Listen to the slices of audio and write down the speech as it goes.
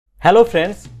Hello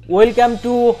friends, welcome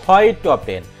to white top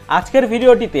 10। আজকের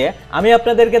ভিডিওটিতে আমি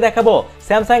আপনাদেরকে দেখাবো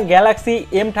Samsung Galaxy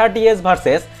M30s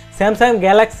versus Samsung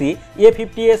Galaxy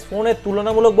A50s ফোনের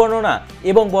তুলনামূলক বর্ণনা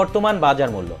এবং বর্তমান বাজার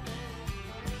মূল্য।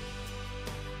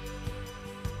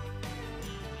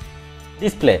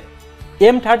 ডিসপ্লে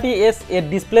M30s এর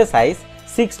ডিসপ্লে সাইজ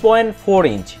 6.4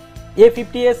 ইঞ্চ,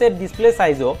 A50s এর ডিসপ্লে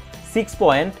সাইজও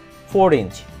 6.4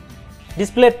 ইঞ্চ।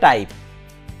 ডিসপ্লে টাইপ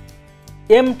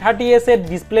M30s এর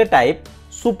display type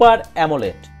super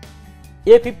AMOLED,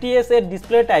 A50s এর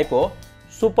display টাইপও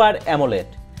super AMOLED.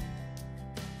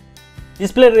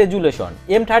 Display resolution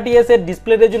M30s এর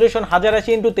display resolution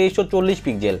 1080x2340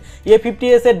 pixel,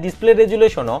 A50s এর display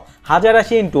রেজুলেশনও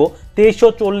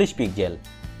 1080x2340 pixel.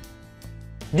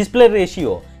 Display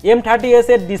ratio M30s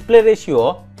এর display ratio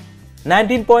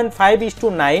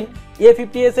 19.5:9,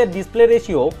 A50s এর display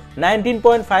ratio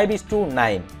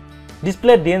 19.5:9।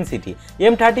 Display density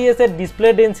M30s এর display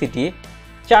density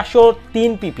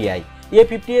 403 ppi,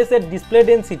 A50s এর display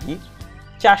density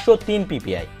 403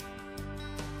 ppi।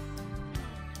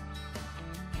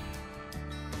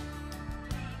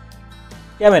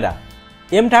 Camera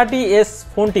M30s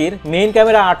ফোনটির main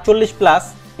camera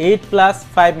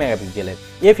 48+8+5 মেগাপিক্সেলের,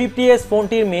 A50s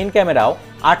ফোনটির main ক্যামেরাও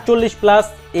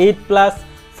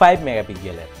 48+8+5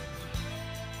 মেগাপিক্সেলের।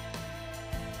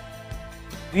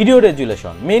 ভিডিও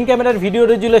রেজুলেশন মেইন ক্যামেরার video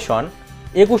resolution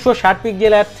 2160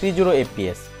 pixel at 30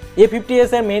 fps,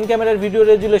 A50s এর মেইন ক্যামেরার video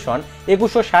resolution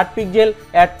 2160 pixel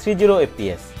at 30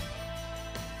 fps।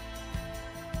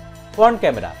 Front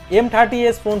camera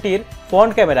M30s ফোনটির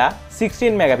ফ্রন্ট ক্যামেরা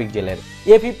 16 মেগাপিক্সেলের,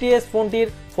 A50s ফোনটির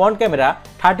ফ্রন্ট ক্যামেরা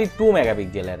 32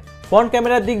 মেগাপিক্সেলের। ফ্রন্ট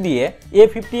ক্যামেরার দিক দিয়ে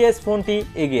A50s ফোনটি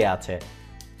এগিয়ে আছে।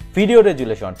 ভিডিও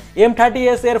রেজুলেশন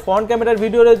M30s এর ফ্রন্ট ক্যামেরার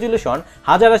video resolution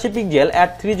 1080 pixel at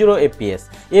 30 fps,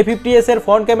 A50s এর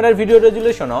ফ্রন্ট ক্যামেরার video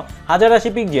রেজুলেশনও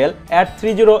 1080 pixel at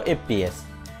 30 fps।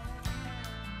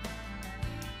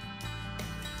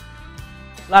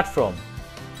 Platform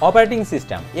operating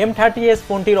system M30s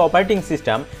ফোনটির অপারেটিং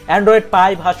সিস্টেম অ্যান্ড্রয়েড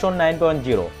পাই ভার্সন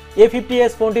 9.0,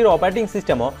 A50s ফোনটির অপারেটিং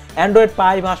সিস্টেমও অ্যান্ড্রয়েড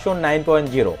পাই ভার্সন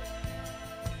 9.0।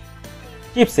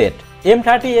 চিপসেট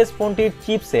M30s ফোনটির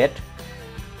চিপসেট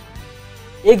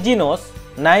Exynos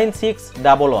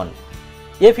 9611,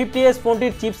 A50s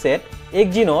ফোনটির chipset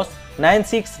Exynos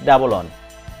 9611।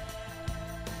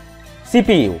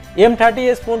 CPU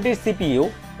M30s ফোনটির CPU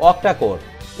octa core,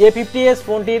 A50s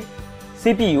ফোনটির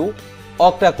CPU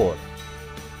octa core.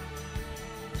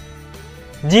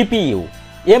 GPU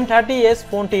M30s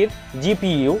ফোনটির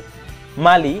GPU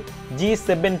Mali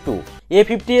G72,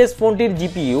 A50s ফোনটির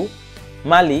GPU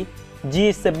Mali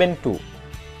G72।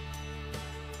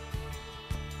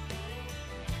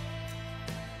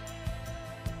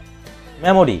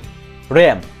 Memory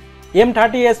RAM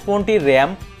M30s ফোনটির RAM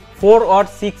 4 or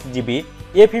 6 GB,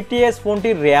 A50s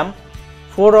ফোনটির RAM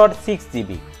 4 or 6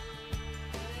 GB।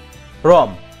 ROM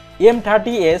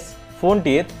M30s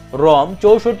ফোনটির ROM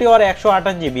 64 or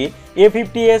 128 GB,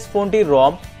 A50s ফোনটির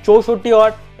ROM 64 or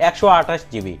 128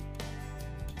 GB।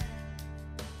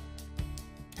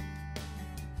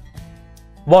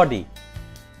 Body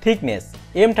thickness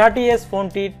M30s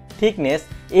ফোনটির thickness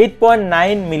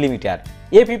 8.9 millimetre,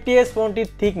 A50s ফোনটির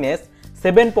thickness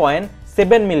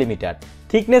 7.7 millimetre.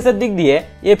 থিকনেসের দিক দিয়ে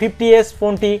A50s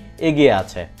ফোনটি এগিয়ে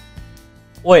আছে।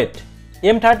 ওয়েট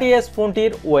M30s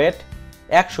ফোনটির ওয়েট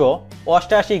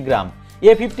 188 গ্রাম,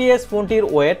 A50s ফোনটির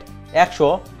ওয়েট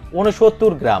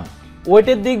 169 গ্রাম।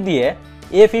 ওয়েটের দিক দিয়ে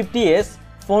A50s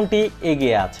ফোনটি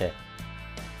এগিয়ে আছে।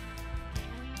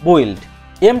 বিল্ড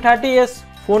M30s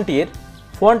ফোনটির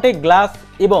ফ্রন্টে গ্লাস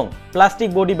এবং প্লাস্টিক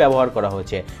বডি ব্যবহার করা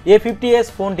হয়েছে, A50s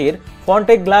ফোনটির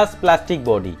ফ্রন্টে glass plastic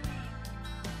body.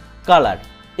 Colour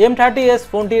M30s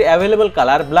ফোনটির available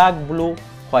colour black, blue,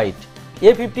 white,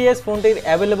 A50s ফোনটির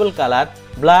available colour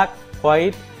black,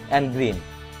 white and green.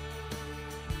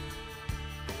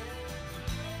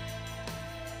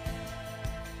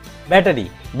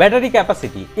 Battery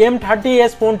capacity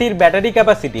M30s ফোনটির ব্যাটারি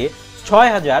ক্যাপাসিটি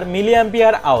 6000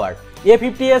 mAh,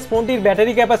 A50s ফোনটির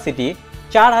ব্যাটারি ক্যাপাসিটি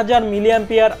 4000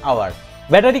 mAh।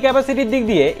 ব্যাটারি ক্যাপাসিটির দিক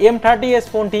দিয়ে M30s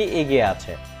ফোনটি এগিয়ে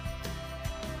আছে।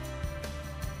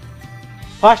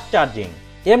 ফাস্ট চার্জিং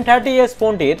M30s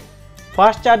ফোনটির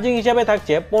ফাস্ট চার্জিং হিসাবে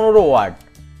থাকছে 15 ওয়াট,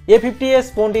 A50s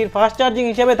ফোনটির ফাস্ট চার্জিং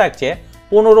হিসাবে থাকছে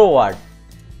 15 ওয়াট।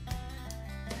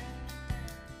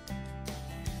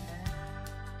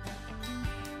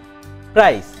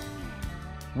 প্রাইস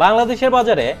বাংলাদেশের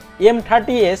বাজারে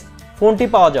M30s ফোনটি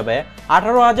পাওয়া যাবে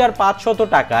 18,500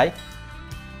 টাকায়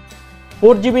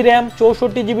 4GB RAM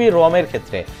 64GB ROM এর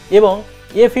ক্ষেত্রে, এবং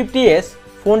A50s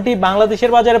ফোনটি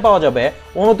বাংলাদেশের বাজারে পাওয়া যাবে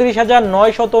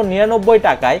 29,999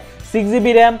 টাকায় 6GB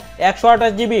র্যাম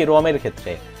 128GB রমের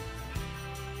ক্ষেত্রে।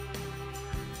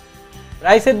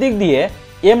 প্রাইসের দিক দিয়ে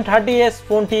M30s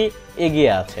ফোনটি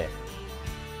এগিয়ে আছে।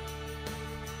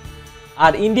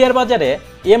 আর ইন্ডিয়ার বাজারে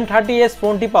M30s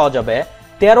ফোনটি পাওয়া যাবে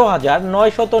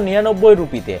 13,999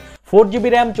 রুপিতে 4GB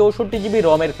র্যাম 64GB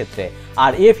রমের ক্ষেত্রে।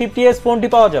 আর A50s ফোনটি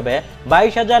পাওয়া যাবে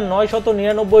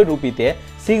 22,999 রুপিতে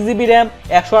 6GB র্যাম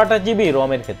 128GB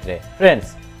রমের ক্ষেত্রে। ফ্রেন্ডস,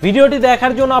 ভিডিওটি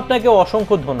দেখার জন্য আপনাকে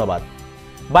অসংখ্য ধন্যবাদ।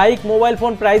 Bike, mobile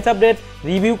phone price update,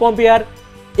 review, compare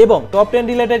এবং টপ 10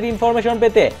 রিলেটেড ইনফরমেশন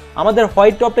পেতে আমাদের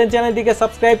হোয়াইট টপ 10 চ্যানেলটিকে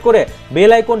সাবস্ক্রাইব করে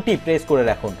বেল আইকনটি প্রেস করে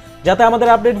রাখুন, যাতে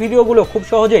আমাদের আপডেট ভিডিওগুলো খুব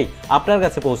সহজেই আপনার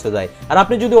কাছে পৌঁছে যায়। আর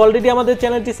আপনি যদি অলরেডি আমাদের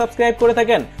চ্যানেলটি সাবস্ক্রাইব করে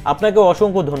থাকেন, আপনাকে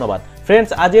অসংখ্য ধন্যবাদ।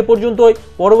 ফ্রেন্ডস, আজ এ পর্যন্তই।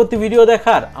 পরবর্তী ভিডিও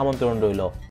দেখার আমন্ত্রণ রইল।